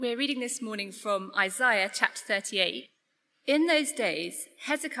We're reading this morning from Isaiah chapter 38. In those days,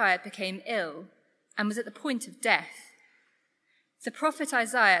 Hezekiah became ill and was at the point of death. The prophet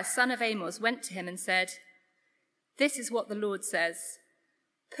Isaiah, son of Amos, went to him and said, "This is what the Lord says,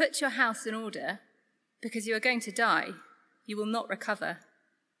 put your house in order, because you are going to die. You will not recover."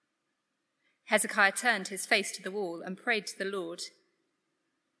 Hezekiah turned his face to the wall and prayed to the Lord.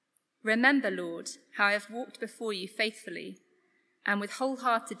 "Remember, Lord, how I have walked before you faithfully and with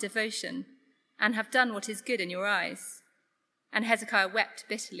wholehearted devotion, and have done what is good in your eyes." And Hezekiah wept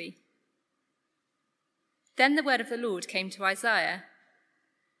bitterly. Then the word of the Lord came to Isaiah.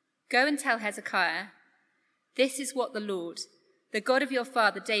 "Go and tell Hezekiah, this is what the Lord, the God of your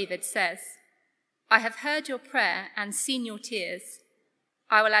father David, says. I have heard your prayer and seen your tears.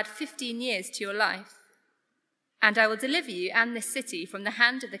 I will add 15 years to your life, and I will deliver you and this city from the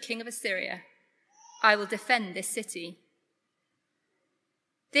hand of the king of Assyria. I will defend this city.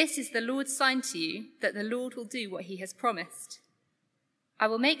 This is the Lord's sign to you that the Lord will do what he has promised. I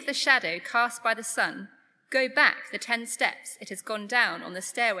will make the shadow cast by the sun go back the 10 steps it has gone down on the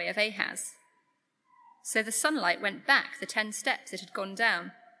stairway of Ahaz." So the sunlight went back the 10 steps it had gone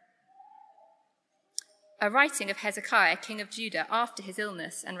down. A writing of Hezekiah, king of Judah, after his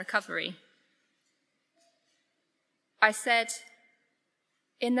illness and recovery. I said,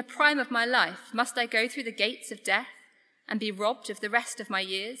 "In the prime of my life, must I go through the gates of death and be robbed of the rest of my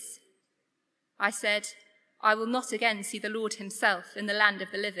years?" I said, "I will not again see the Lord himself in the land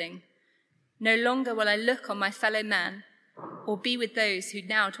of the living. No longer will I look on my fellow man or be with those who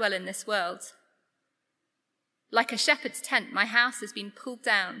now dwell in this world. Like a shepherd's tent, my house has been pulled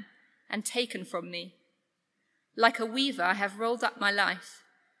down and taken from me. Like a weaver, I have rolled up my life,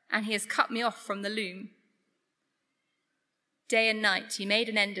 and he has cut me off from the loom. Day and night he made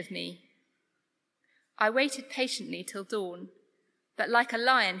an end of me. I waited patiently till dawn, but like a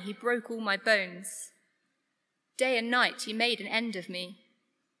lion he broke all my bones. Day and night he made an end of me.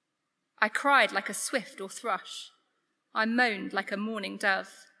 I cried like a swift or thrush. I moaned like a mourning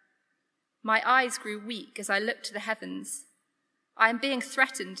dove. My eyes grew weak as I looked to the heavens. I am being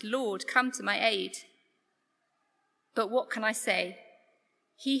threatened. Lord, come to my aid." But what can I say?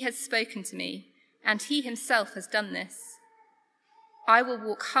 He has spoken to me, and he himself has done this. I will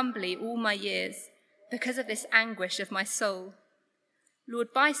walk humbly all my years because of this anguish of my soul.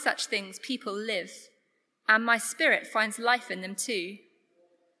 Lord, by such things people live, and my spirit finds life in them too.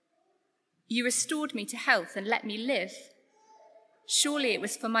 You restored me to health and let me live. Surely it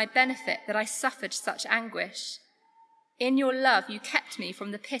was for my benefit that I suffered such anguish. In your love you kept me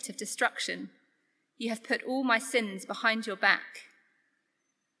from the pit of destruction. You have put all my sins behind your back.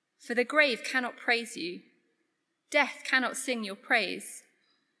 For the grave cannot praise you. Death cannot sing your praise.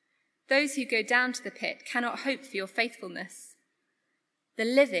 Those who go down to the pit cannot hope for your faithfulness. The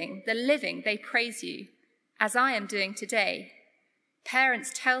living, they praise you, as I am doing today.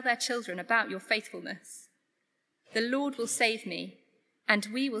 Parents tell their children about your faithfulness. The Lord will save me, and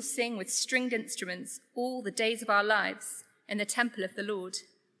we will sing with stringed instruments all the days of our lives in the temple of the Lord.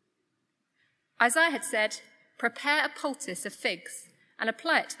 Isaiah had said, "Prepare a poultice of figs and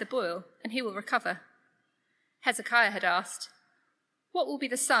apply it to the boil, and he will recover." Hezekiah had asked, "What will be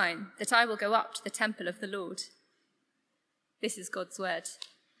the sign that I will go up to the temple of the Lord?" This is God's word.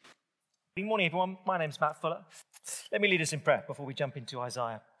 Good morning, everyone. My name's Matt Fuller. Let me lead us in prayer before we jump into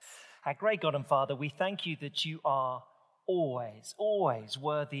Isaiah. Our great God and Father, we thank you that you are always, always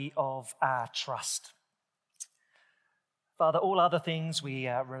worthy of our trust. Father, all other things we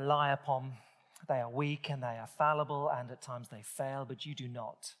rely upon, they are weak and they are fallible and at times they fail, but you do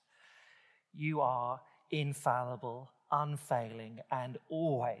not. You are infallible, unfailing, and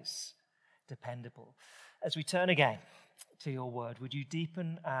always dependable. As we turn again to your word, would you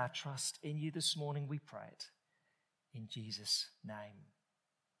deepen our trust in you this morning, we pray it. In Jesus' name.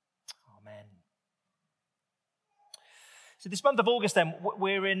 Amen. So this month of August then,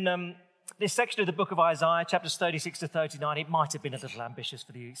 we're in this section of the book of Isaiah, chapters 36 to 39. It might have been a little ambitious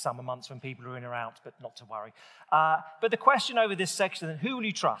for the summer months when people are in or out, but not to worry. But the question over this section, then, who will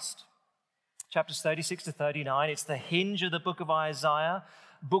you trust? Chapters 36 to 39, it's the hinge of the book of Isaiah.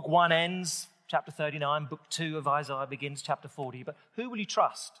 Book 1 ends, chapter 39. Book 2 of Isaiah begins, chapter 40. But who will you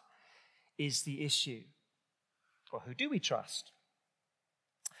trust is the issue. Or who do we trust?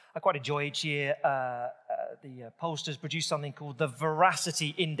 I quite enjoy each year, the pollsters produce something called the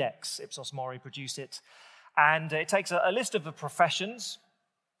Veracity Index. Ipsos Mori produced it. And it takes a list of the professions,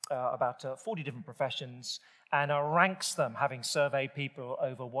 about 40 different professions, and ranks them, having surveyed people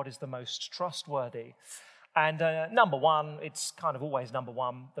over what is the most trustworthy. And number one, it's kind of always number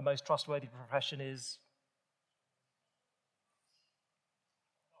one, the most trustworthy profession is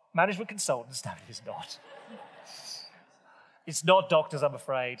Management consultants? No, it is not. It's not doctors, I'm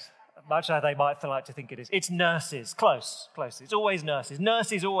afraid, much as they might like to think it is. It's nurses. Close. It's always nurses.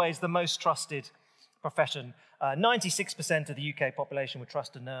 Nurse is always the most trusted profession. 96% of the UK population would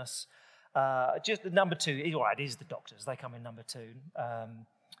trust a nurse. Just number two, all right, it is the doctors. They come in number two.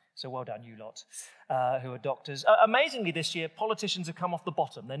 So well done, you lot, who are doctors. Amazingly, this year, politicians have come off the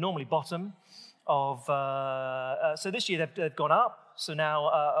bottom. They're normally bottom of... so this year, they've gone up. So now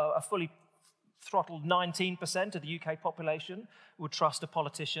a fully throttled 19% of the UK population would trust a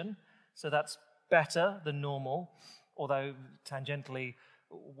politician. So that's better than normal. Although, tangentially,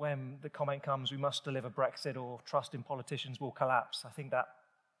 when the comment comes, we must deliver Brexit or trust in politicians will collapse, I think that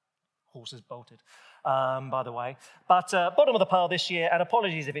horse has bolted, by the way. But bottom of the pile this year, and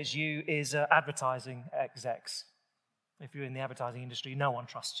apologies if it's you, is advertising execs. If you're in the advertising industry, no one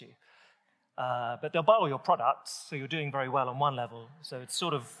trusts you. But they'll buy all your products, so you're doing very well on one level. So it's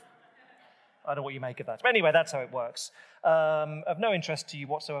sort of, I don't know what you make of that. But anyway, that's how it works. Of no interest to you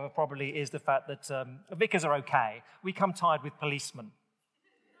whatsoever probably is the fact that vicars are okay. We come tied with policemen,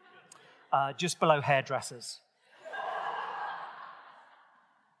 just below hairdressers.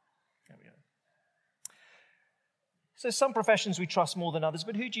 There we go. So some professions we trust more than others,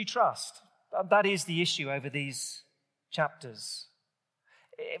 but who do you trust? That is the issue over these chapters.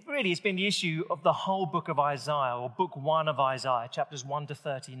 It's been the issue of the whole book of Isaiah, or book 1 of Isaiah, chapters 1 to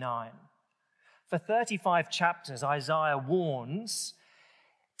 39. For 35 chapters, Isaiah warns,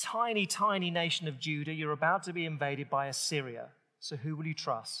 tiny, tiny nation of Judah, you're about to be invaded by Assyria. So who will you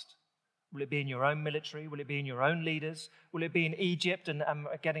trust? Will it be in your own military? Will it be in your own leaders? Will it be in Egypt and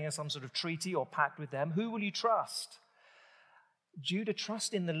getting some sort of treaty or pact with them? Who will you trust? Judah,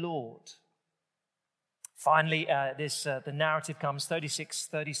 trust in the Lord. Finally, the narrative comes, 36,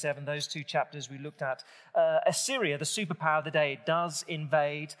 37, those two chapters we looked at. Assyria, the superpower of the day, does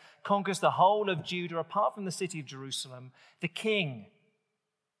invade, conquers the whole of Judah, apart from the city of Jerusalem. The king,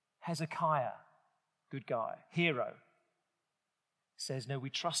 Hezekiah, good guy, hero, says, no, we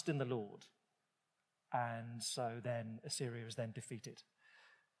trust in the Lord. And so then Assyria is then defeated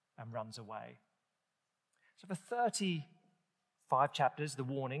and runs away. So for 35 chapters, the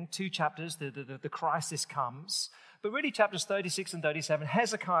warning, 2 chapters, the crisis comes. But really chapters 36 and 37,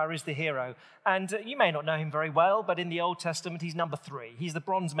 Hezekiah is the hero. And you may not know him very well, but in the Old Testament, he's number 3. He's the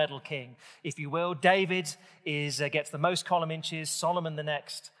bronze medal king, if you will. David gets the most column inches, Solomon the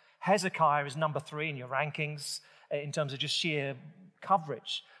next. Hezekiah is number 3 in your rankings in terms of just sheer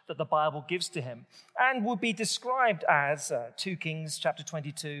coverage that the Bible gives to him, and would be described as 2 Kings chapter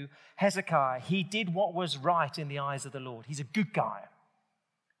 22, Hezekiah, he did what was right in the eyes of the Lord. He's a good guy,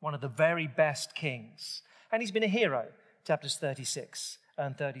 one of the very best kings, and he's been a hero, chapters 36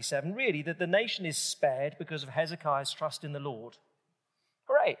 and 37. Really, that the nation is spared because of Hezekiah's trust in the Lord.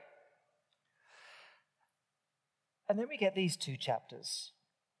 Great. And then we get these 2 chapters,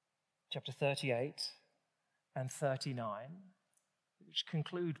 chapter 38 and 39, which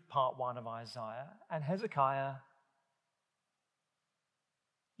conclude part 1 of Isaiah, and Hezekiah,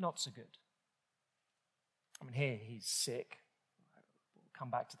 not so good. I mean, here he's sick. We'll come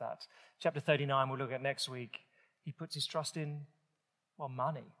back to that. Chapter 39 we'll look at next week. He puts his trust in,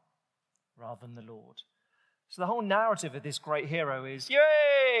 money rather than the Lord. So the whole narrative of this great hero is,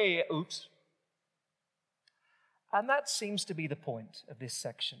 yay, oops. And that seems to be the point of this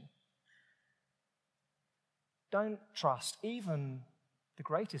section. Don't trust even the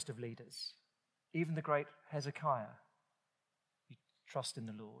greatest of leaders, even the great Hezekiah. You trust in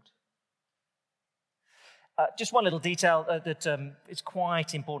the Lord. Just one little detail that is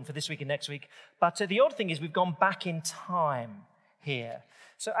quite important for this week and next week. But the odd thing is we've gone back in time here.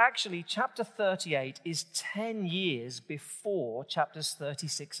 So actually, chapter 38 is 10 years before chapters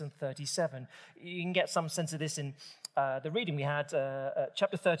 36 and 37. You can get some sense of this in the reading we had.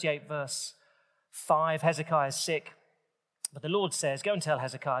 Chapter 38, verse 5, Hezekiah is sick. But the Lord says, go and tell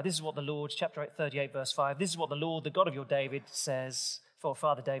Hezekiah, this is what the Lord, chapter 38, verse 5, this is what the Lord, the God of your David says, for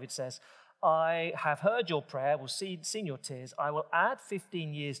Father David says, I have heard your prayer, seen your tears. I will add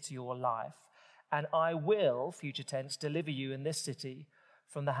 15 years to your life, and I will, future tense, deliver you in this city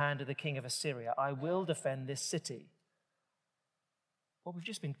from the hand of the king of Assyria. I will defend this city. Well, we've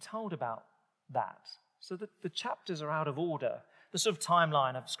just been told about that. So the chapters are out of order. The sort of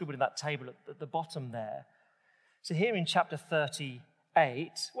timeline I've scribbled in that table at the bottom there. So here in chapter 38,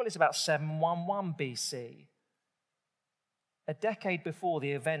 it's about 711 BC. A decade before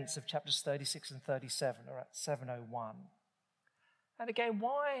the events of chapters 36 and 37 are at 701. And again,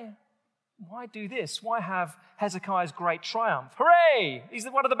 why do this? Why have Hezekiah's great triumph? Hooray! He's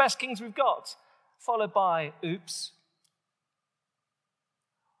one of the best kings we've got. Followed by, oops,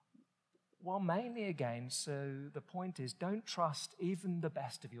 Well, mainly again, so the point is, don't trust even the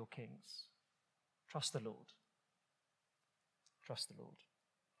best of your kings. Trust the Lord. Trust the Lord.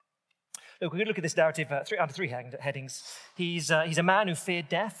 Look, we're going to look at this narrative under three headings. He's a man who feared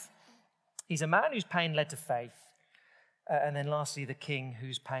death. He's a man whose pain led to faith. And then lastly, the king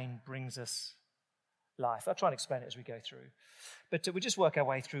whose pain brings us life. I'll try and explain it as we go through. But we'll just work our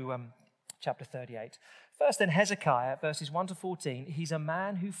way through chapter 38. First then, Hezekiah, verses 1 to 14, he's a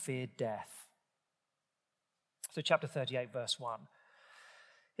man who feared death. So chapter 38, verse 1.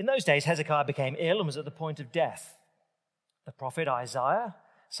 In those days, Hezekiah became ill and was at the point of death. The prophet Isaiah,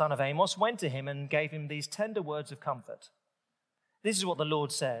 son of Amos, went to him and gave him these tender words of comfort. This is what the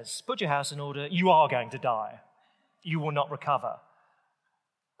Lord says: put your house in order, you are going to die. You will not recover.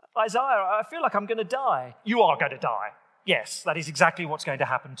 Isaiah, I feel like I'm going to die. You are going to die. Yes, that is exactly what's going to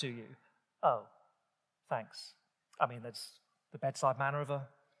happen to you. Oh, thanks. I mean, that's the bedside manner of a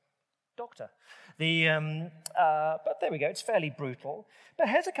doctor. But there we go, it's fairly brutal. But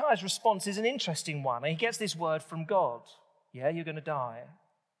Hezekiah's response is an interesting one. He gets this word from God. Yeah, you're going to die.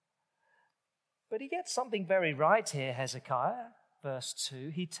 But he gets something very right here, Hezekiah. Verse 2,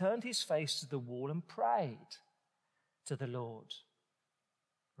 he turned his face to the wall and prayed to the Lord.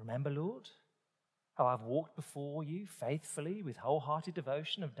 Remember, Lord, how I've walked before you faithfully with wholehearted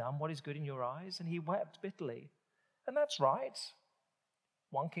devotion, have done what is good in your eyes. And he wept bitterly. And that's right.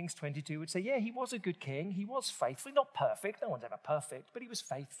 1 Kings 22 would say, yeah, he was a good king. He was faithful, not perfect. No one's ever perfect, but he was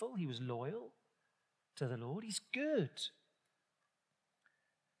faithful. He was loyal to the Lord. He's good.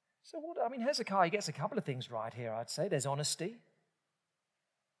 So Hezekiah gets a couple of things right here, I'd say. There's honesty.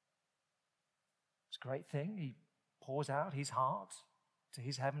 It's a great thing. He pours out his heart to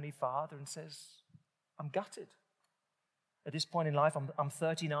his heavenly Father and says, I'm gutted. At this point in life, I'm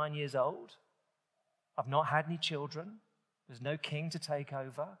 39 years old. I've not had any children. There's no king to take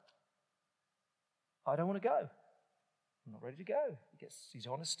over. I don't want to go. I'm not ready to go. He gets his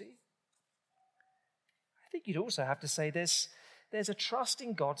honesty. I think you'd also have to say there's a trust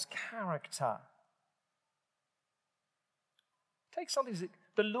in God's character. Take something that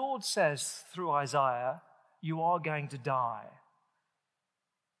the Lord says through Isaiah, you are going to die.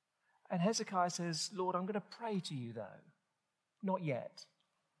 And Hezekiah says, Lord, I'm going to pray to you though. Not yet.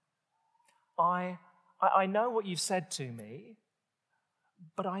 I know what you've said to me,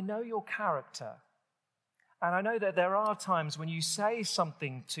 but I know your character. And I know that there are times when you say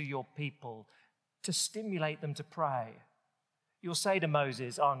something to your people to stimulate them to pray. You'll say to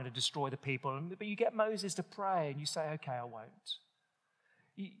Moses, I'm going to destroy the people. But you get Moses to pray and you say, okay, I won't.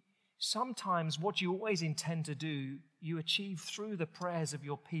 Sometimes what you always intend to do, you achieve through the prayers of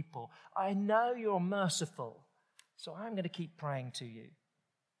your people. I know you're merciful, so I'm going to keep praying to you.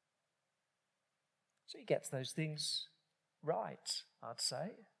 So he gets those things right, I'd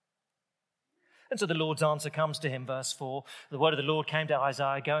say. And so the Lord's answer comes to him, verse 4. The word of the Lord came to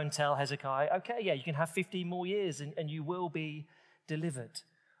Isaiah, go and tell Hezekiah, okay, yeah, you can have 15 more years and you will be delivered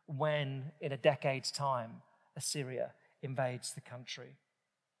when, in a decade's time, Assyria invades the country.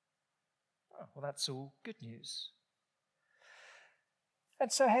 Oh, well, that's all good news.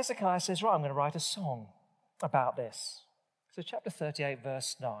 And so Hezekiah says, right, I'm going to write a song about this. So chapter 38,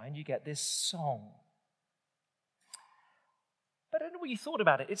 verse 9, you get this song. But I don't know what you thought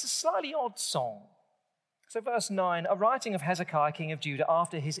about it. It's a slightly odd song. So verse 9, a writing of Hezekiah, king of Judah,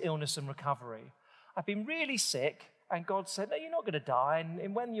 after his illness and recovery. I've been really sick, and God said, no, you're not going to die,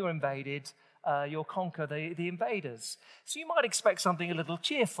 and when you're invaded, you'll conquer the invaders. So you might expect something a little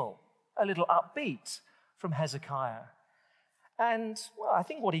cheerful, a little upbeat from Hezekiah. And, well, I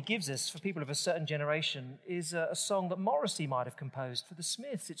think what he gives us for people of a certain generation is a song that Morrissey might have composed for the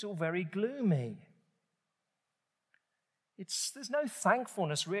Smiths. It's all very gloomy. There's no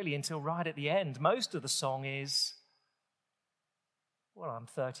thankfulness really until right at the end. Most of the song is, well, I'm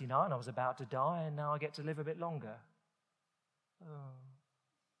 39, I was about to die, and now I get to live a bit longer. Oh.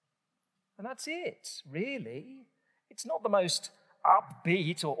 And that's it, really. It's not the most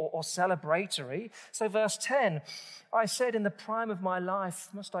upbeat or celebratory. So verse 10, I said, in the prime of my life,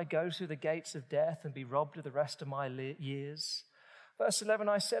 must I go through the gates of death and be robbed of the rest of my years? Verse 11,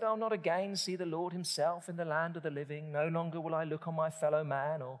 I said, I'll not again see the Lord himself in the land of the living. No longer will I look on my fellow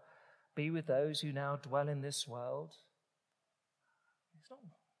man or be with those who now dwell in this world.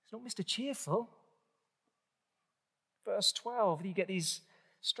 It's not Mr. Cheerful. Verse 12, you get these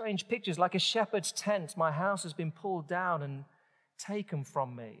strange pictures. Like a shepherd's tent, my house has been pulled down and taken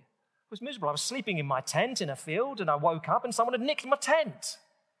from me. It was miserable. I was sleeping in my tent in a field and I woke up and someone had nicked my tent. That's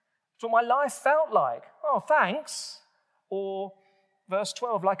what my life felt like. Oh, thanks. Or verse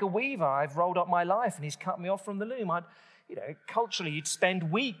 12, like a weaver, I've rolled up my life and he's cut me off from the loom. Culturally, you'd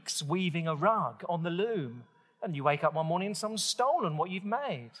spend weeks weaving a rug on the loom, and you wake up one morning and someone's stolen what you've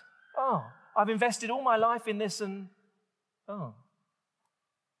made. Oh, I've invested all my life in this and,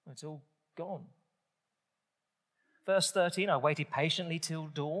 it's all gone. Verse 13, I waited patiently till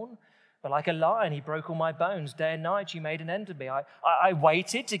dawn, but like a lion, he broke all my bones. Day and night, you made an end of me. I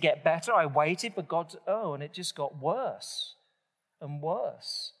waited to get better. I waited, but God, and it just got worse and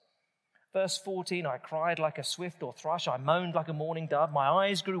worse. Verse 14, I cried like a swift or thrush. I moaned like a mourning dove. My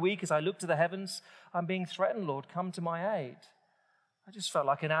eyes grew weak as I looked to the heavens. I'm being threatened, Lord. Come to my aid. I just felt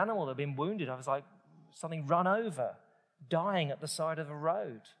like an animal that had been wounded. I was like something run over, dying at the side of a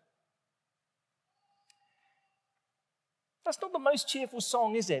road. That's not the most cheerful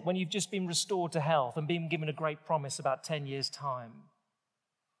song, is it, when you've just been restored to health and been given a great promise about 10 years' time?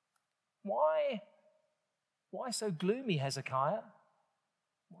 Why so gloomy, Hezekiah?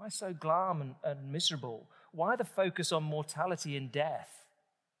 Why so glum and miserable? Why the focus on mortality and death?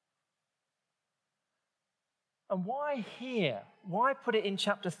 And why here? Why put it in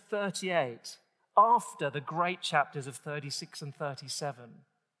chapter 38 after the great chapters of 36 and 37?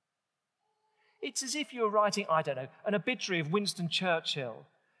 It's as if you were writing, an obituary of Winston Churchill.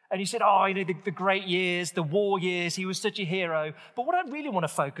 And you said, the great years, the war years, he was such a hero. But what I really want to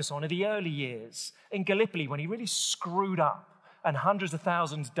focus on are the early years in Gallipoli when he really screwed up and hundreds of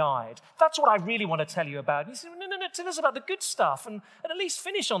thousands died. That's what I really want to tell you about. And you said, no, tell us about the good stuff and at least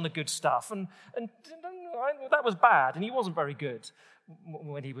finish on the good stuff. And that was bad, and he wasn't very good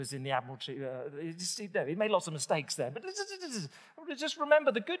when he was in the Admiralty. He made lots of mistakes there. But just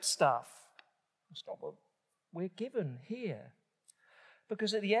remember the good stuff. That's not what we're given here.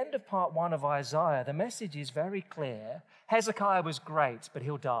 Because at the end of part 1 of Isaiah, the message is very clear. Hezekiah was great, but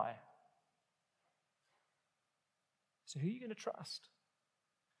he'll die. So who are you going to trust?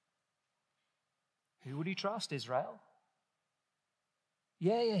 Who would you trust, Israel?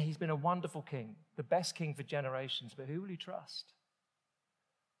 Yeah, he's been a wonderful king, the best king for generations, but who will you trust?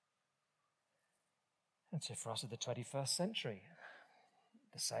 And so for us of the 21st century,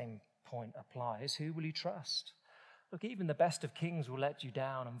 the same point applies. Who will you trust? Look, even the best of kings will let you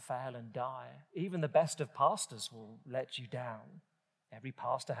down and fail and die. Even the best of pastors will let you down. Every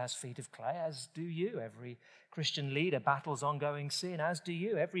pastor has feet of clay, as do you. Every Christian leader battles ongoing sin, as do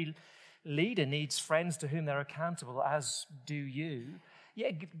you. Every leader needs friends to whom they're accountable, as do you.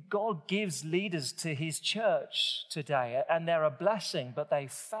 Yet God gives leaders to his church today, and they're a blessing, but they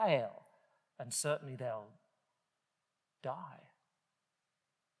fail, and certainly they'll die.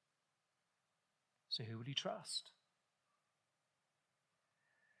 So who will you trust?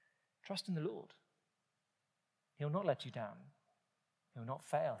 Trust in the Lord. He'll not let you down. He'll not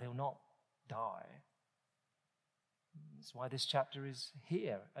fail. He'll not die. That's why this chapter is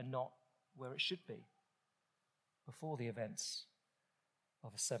here and not where it should be, before the events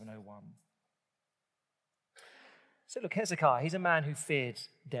of a 701. So look, Hezekiah, he's a man who feared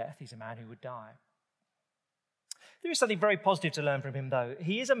death. He's a man who would die. There is something very positive to learn from him, though.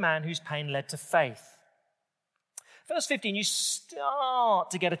 He is a man whose pain led to faith. Verse 15, you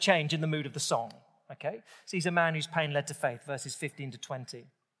start to get a change in the mood of the song. Okay? So he's a man whose pain led to faith, verses 15 to 20.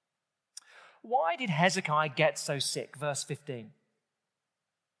 Why did Hezekiah get so sick? Verse 15.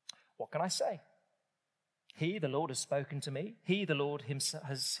 What can I say? He, the Lord, has spoken to me. He, the Lord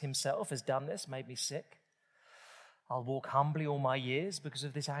himself has done this, made me sick. I'll walk humbly all my years because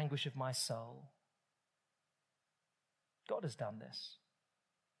of this anguish of my soul. God has done this.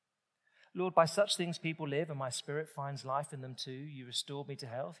 Lord, by such things people live, and my spirit finds life in them too. You restored me to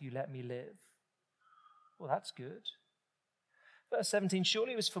health. You let me live. Well, that's good. Verse 17,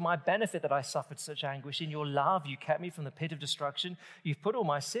 surely it was for my benefit that I suffered such anguish. In your love, you kept me from the pit of destruction. You've put all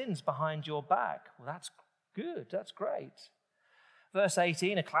my sins behind your back. Well, that's good. That's great. Verse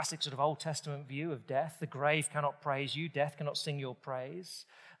 18, a classic sort of Old Testament view of death. The grave cannot praise you. Death cannot sing your praise.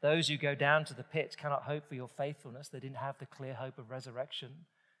 Those who go down to the pit cannot hope for your faithfulness. They didn't have the clear hope of resurrection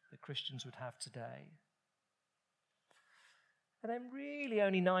that Christians would have today. And then really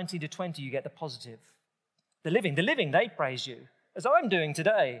only 19 to 20, you get the positive. The living, they praise you. As I'm doing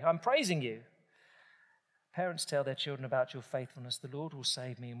today, I'm praising you. Parents tell their children about your faithfulness. The Lord will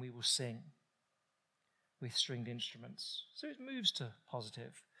save me, and we will sing with stringed instruments. So it moves to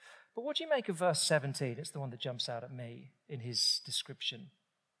positive. But what do you make of verse 17? It's the one that jumps out at me in his description.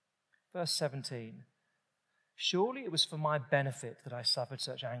 Verse 17. Surely it was for my benefit that I suffered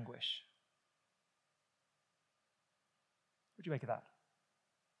such anguish. What do you make of that?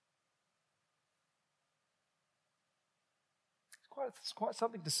 It's quite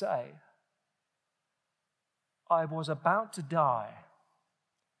something to say. I was about to die,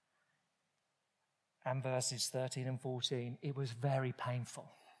 and verses 13 and 14, it was very painful.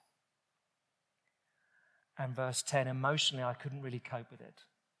 And verse 10, emotionally, I couldn't really cope with it.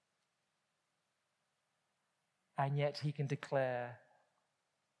 And yet he can declare,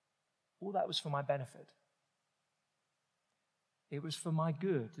 all that was for my benefit. It was for my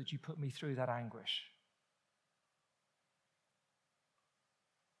good that you put me through that anguish.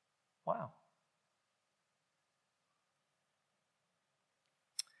 Wow.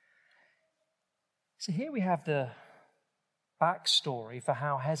 So here we have the backstory for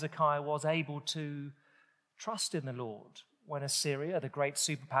how Hezekiah was able to trust in the Lord when Assyria, the great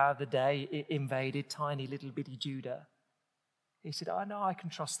superpower of the day, invaded tiny little bitty Judah. He said, I know I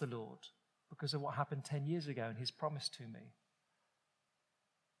can trust the Lord because of what happened 10 years ago and his promise to me.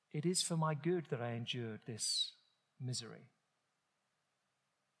 It is for my good that I endured this misery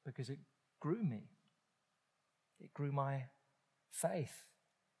because it grew me. It grew my faith.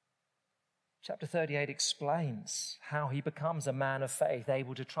 Chapter 38 explains how he becomes a man of faith,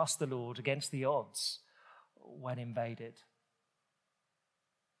 able to trust the Lord against the odds when invaded.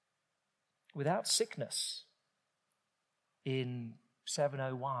 Without sickness in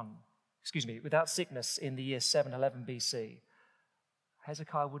without sickness in the year 711 BC,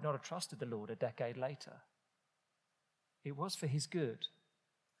 Hezekiah would not have trusted the Lord a decade later. It was for his good.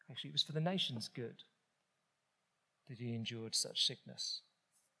 Actually, it was for the nation's good that he endured such sickness.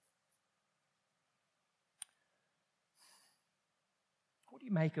 What do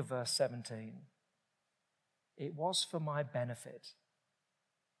you make of verse 17? It was for my benefit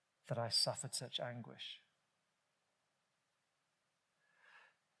that I suffered such anguish.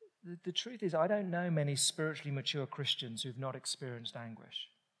 The truth is, I don't know many spiritually mature Christians who've not experienced anguish.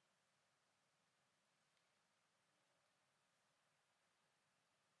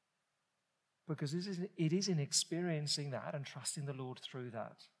 Because it is in experiencing that and trusting the Lord through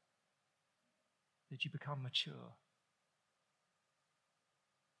that you become mature.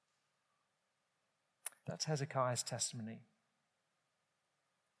 That's Hezekiah's testimony.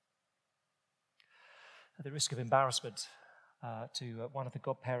 At the risk of embarrassment to one of the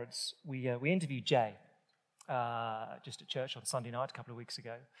godparents, we interviewed Jay just at church on Sunday night a couple of weeks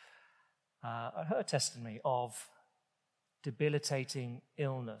ago. Her testimony of debilitating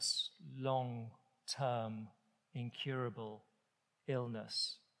illness, long-term, incurable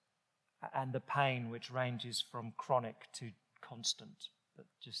illness, and the pain which ranges from chronic to constant, but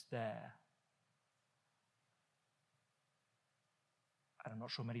just there. And I'm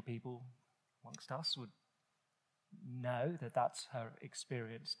not sure many people amongst us would know that that's her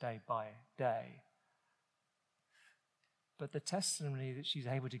experience day by day. But the testimony that she's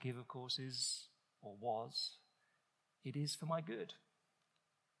able to give, of course, is, or was, it is for my good.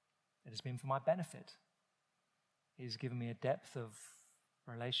 It has been for my benefit. It has given me a depth of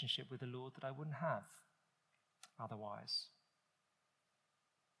relationship with the Lord that I wouldn't have otherwise.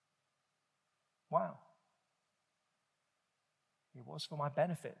 Wow. It was for my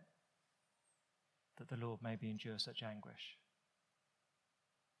benefit that the Lord made me endure such anguish.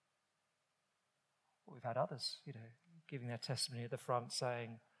 We've had others, giving their testimony at the front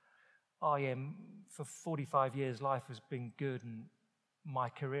saying, oh yeah, for 45 years life has been good and my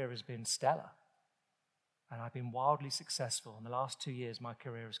career has been stellar. And I've been wildly successful. In the last 2 years, my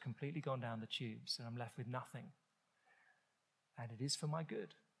career has completely gone down the tubes and I'm left with nothing. And it is for my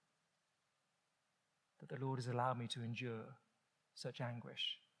good that the Lord has allowed me to endure such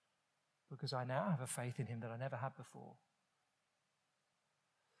anguish, because I now have a faith in him that I never had before.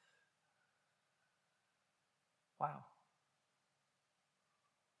 Wow.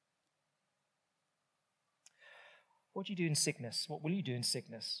 What do you do in sickness? What will you do in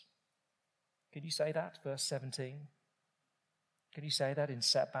sickness? Can you say that? Verse 17. Can you say that in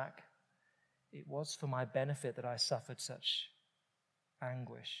setback? It was for my benefit that I suffered such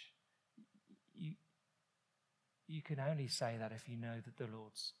anguish. You can only say that if you know that the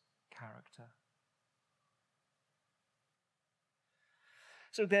Lord's character.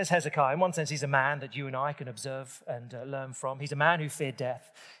 So there's Hezekiah. In one sense, he's a man that you and I can observe and learn from. He's a man who feared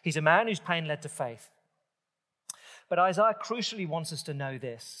death. He's a man whose pain led to faith. But Isaiah crucially wants us to know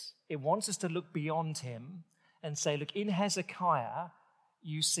this. It wants us to look beyond him and say, look, in Hezekiah,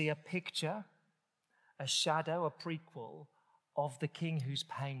 you see a picture, a shadow, a prequel of the king whose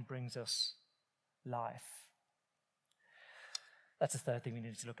pain brings us life. That's the third thing we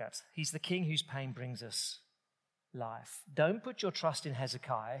need to look at. He's the king whose pain brings us life. Don't put your trust in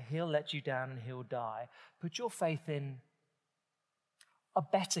Hezekiah. He'll let you down and he'll die. Put your faith in a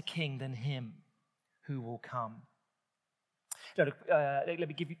better king than him who will come. Let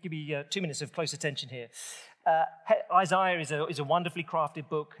me give you 2 minutes of close attention here. Isaiah is a wonderfully crafted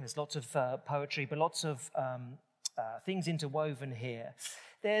book. There's lots of poetry, but lots of things interwoven here.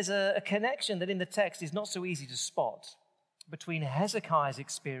 There's a connection that in the text is not so easy to spot between Hezekiah's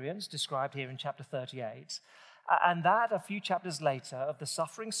experience, described here in chapter 38, and that a few chapters later of the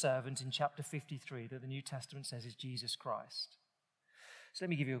suffering servant in chapter 53 that the New Testament says is Jesus Christ. So let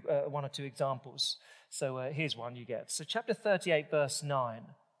me give you one or two examples. So here's one you get. So chapter 38, verse 9.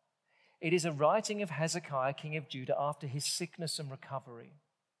 It is a writing of Hezekiah, king of Judah, after his sickness and recovery.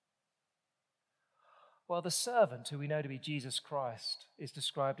 Well, the servant, who we know to be Jesus Christ, is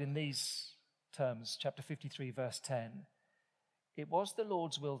described in these terms, chapter 53, verse 10. It was the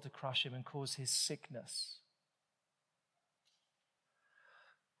Lord's will to crush him and cause his sickness.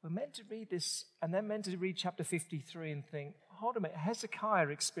 We're meant to read this and then meant to read chapter 53 and think, hold a minute, Hezekiah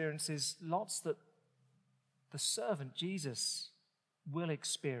experiences lots that the servant Jesus will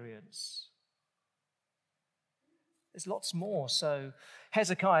experience. There's lots more. So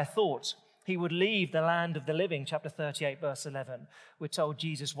Hezekiah thought he would leave the land of the living, chapter 38, verse 11. We're told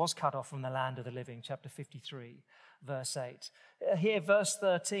Jesus was cut off from the land of the living, chapter 53, verse 8. Here, verse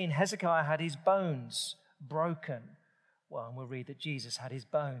 13, Hezekiah had his bones broken. Well, and we'll read that Jesus had his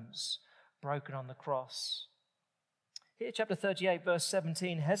bones broken on the cross. Here, chapter 38, verse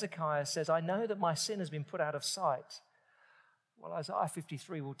 17, Hezekiah says, I know that my sin has been put out of sight. Well, Isaiah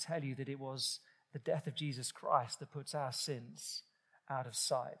 53 will tell you that it was the death of Jesus Christ that puts our sins out of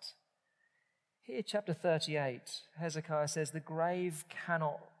sight. Here, chapter 38, Hezekiah says, the grave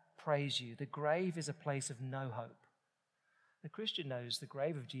cannot praise you. The grave is a place of no hope. The Christian knows the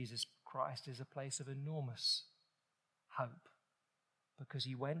grave of Jesus Christ is a place of enormous hope because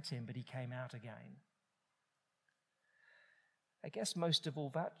he went in, but he came out again. I guess most of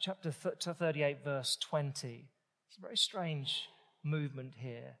all, that chapter 38, verse 20, it's a very strange movement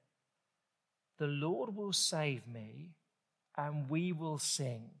here. The Lord will save me, and we will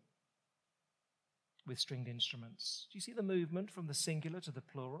sing with stringed instruments. Do you see the movement from the singular to the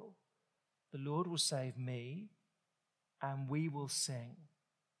plural? The Lord will save me, and we will sing.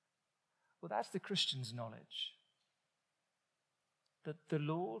 Well, that's the Christian's knowledge. That the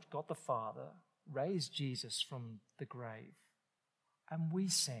Lord, God the Father, raised Jesus from the grave, and we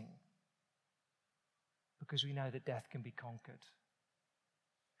sing because we know that death can be conquered.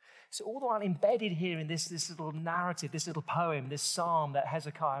 So all the while embedded here in this little narrative, this little poem, this psalm that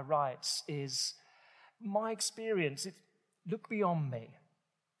Hezekiah writes is my experience. Look beyond me.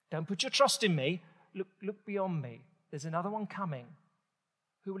 Don't put your trust in me. Look beyond me. There's another one coming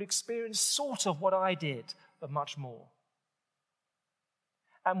who will experience sort of what I did, but much more.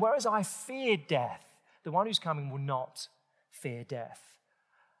 And whereas I feared death, the one who's coming will not fear death.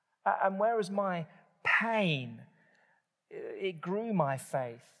 And whereas my pain, it grew my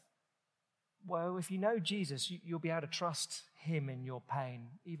faith, well, if you know Jesus, you'll be able to trust him in your pain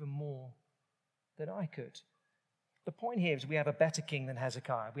even more than I could. The point here is we have a better king than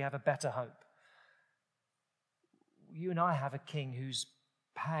Hezekiah. We have a better hope. You and I have a king whose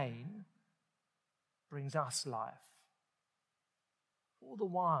pain brings us life. All the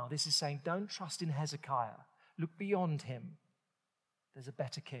while, this is saying, don't trust in Hezekiah. Look beyond him. There's a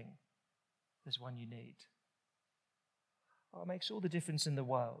better king. There's one you need. Well, it makes all the difference in the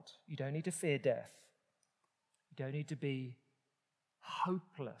world. You don't need to fear death. You don't need to be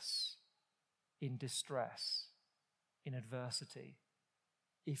hopeless in distress, in adversity,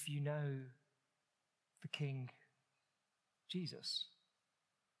 if you know the King Jesus,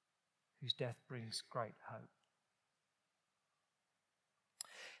 whose death brings great hope.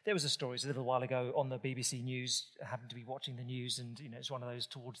 There was a story a little while ago on the BBC News. I happened to be watching the news, and it's one of those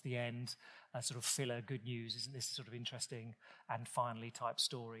towards the end, sort of filler good news. Isn't this sort of interesting and finally type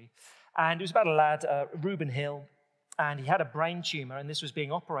story? And it was about a lad, Reuben Hill, and he had a brain tumour, and this was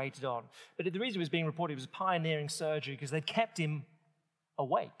being operated on. But the reason it was being reported was pioneering surgery because they'd kept him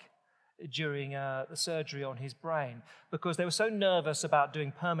awake during the surgery on his brain because they were so nervous about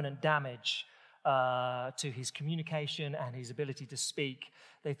doing permanent damage to his communication and his ability to speak.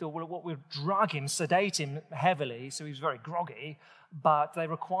 They thought, well, what we'll drug him, sedate him heavily, so he was very groggy, but they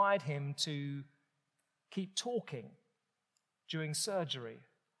required him to keep talking during surgery.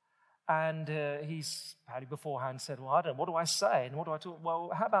 And he's probably beforehand said, well, I don't know, what do I say? And what do I talk? Well,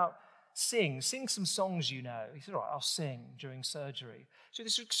 how about sing some songs you know? He said, all right, I'll sing during surgery. So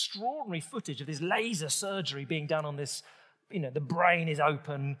this extraordinary footage of this laser surgery being done on this, the brain is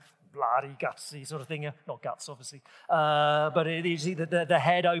open, bloody, gutsy sort of thing. Not guts, obviously. But you see the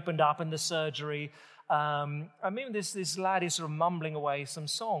head opened up in the surgery. I mean, this lad is sort of mumbling away some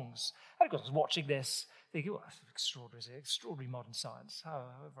songs. And of course, I was watching this, thinking, oh, that's extraordinary modern science. How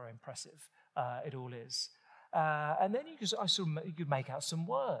very impressive it all is. And then you could make out some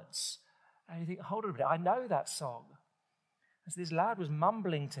words. And you think, hold on a minute, I know that song. As this lad was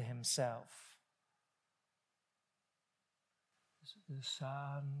mumbling to himself. The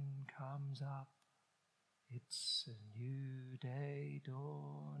sun comes up, it's a new day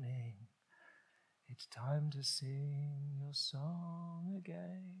dawning. It's time to sing your song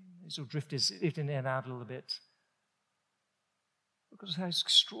again. It sort of drifted in and out a little bit. Because it's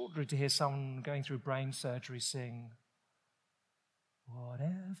extraordinary to hear someone going through brain surgery sing,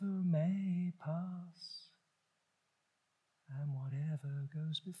 whatever may pass, and whatever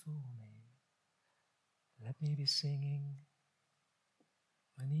goes before me, let me be singing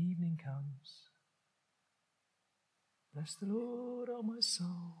when evening comes. Bless the Lord, oh my soul.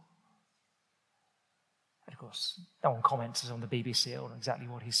 And of course, no one comments on the BBC on exactly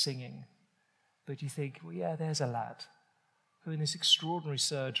what he's singing. But you think, well, yeah, there's a lad who in this extraordinary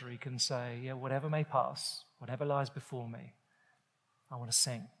surgery can say, yeah, whatever may pass, whatever lies before me, I want to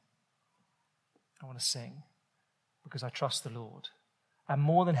sing. I want to sing because I trust the Lord. And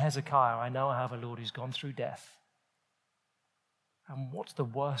more than Hezekiah, I know I have a Lord who's gone through death. And what's the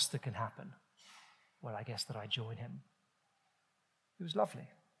worst that can happen? Well, I guess that I join him. It was lovely.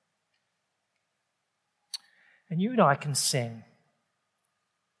 And you and I can sing.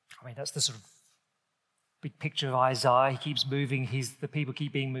 I mean, that's the sort of big picture of Isaiah. He keeps moving. The people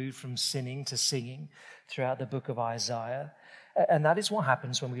keep being moved from sinning to singing throughout the book of Isaiah. And that is what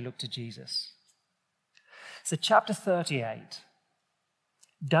happens when we look to Jesus. So chapter 38,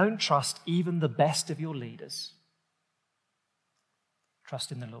 don't trust even the best of your leaders.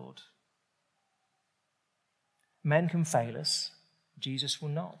 Trust in the Lord. Men can fail us. Jesus will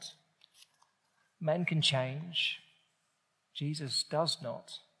not. Men can change. Jesus does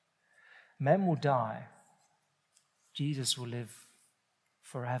not. Men will die. Jesus will live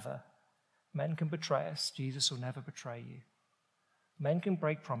forever. Men can betray us. Jesus will never betray you. Men can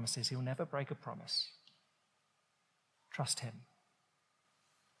break promises. He'll never break a promise. Trust him.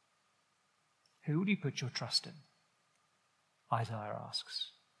 Who will you put your trust in? Isaiah asks.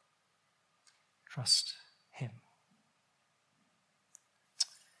 Trust him.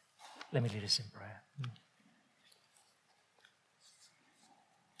 Let me lead us in prayer.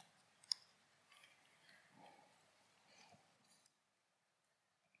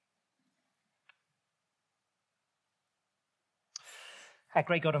 Our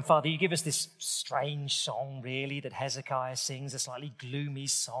great God and Father, you give us this strange song, really, that Hezekiah sings, a slightly gloomy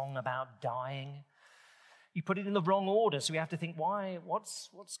song about dying. You put it in the wrong order, so we have to think, why? What's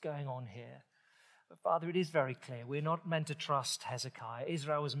going on here? But Father, it is very clear. We're not meant to trust Hezekiah.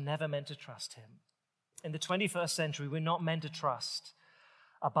 Israel was never meant to trust him. In the 21st century, we're not meant to trust,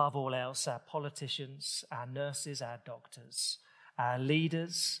 above all else, our politicians, our nurses, our doctors, our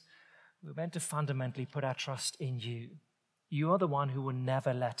leaders. We're meant to fundamentally put our trust in you. You are the one who will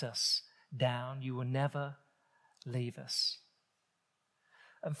never let us down. You will never leave us.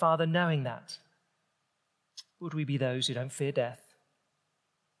 And Father, knowing that, would we be those who don't fear death?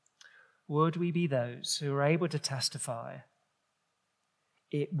 Would we be those who are able to testify,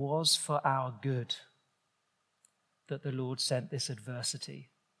 it was for our good that the Lord sent this adversity,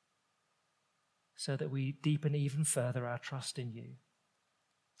 so that we deepen even further our trust in you.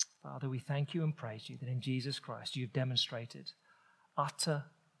 Father, we thank you and praise you that in Jesus Christ you've demonstrated utter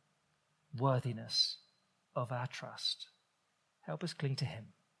worthiness of our trust. Help us cling to him.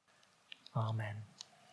 Amen.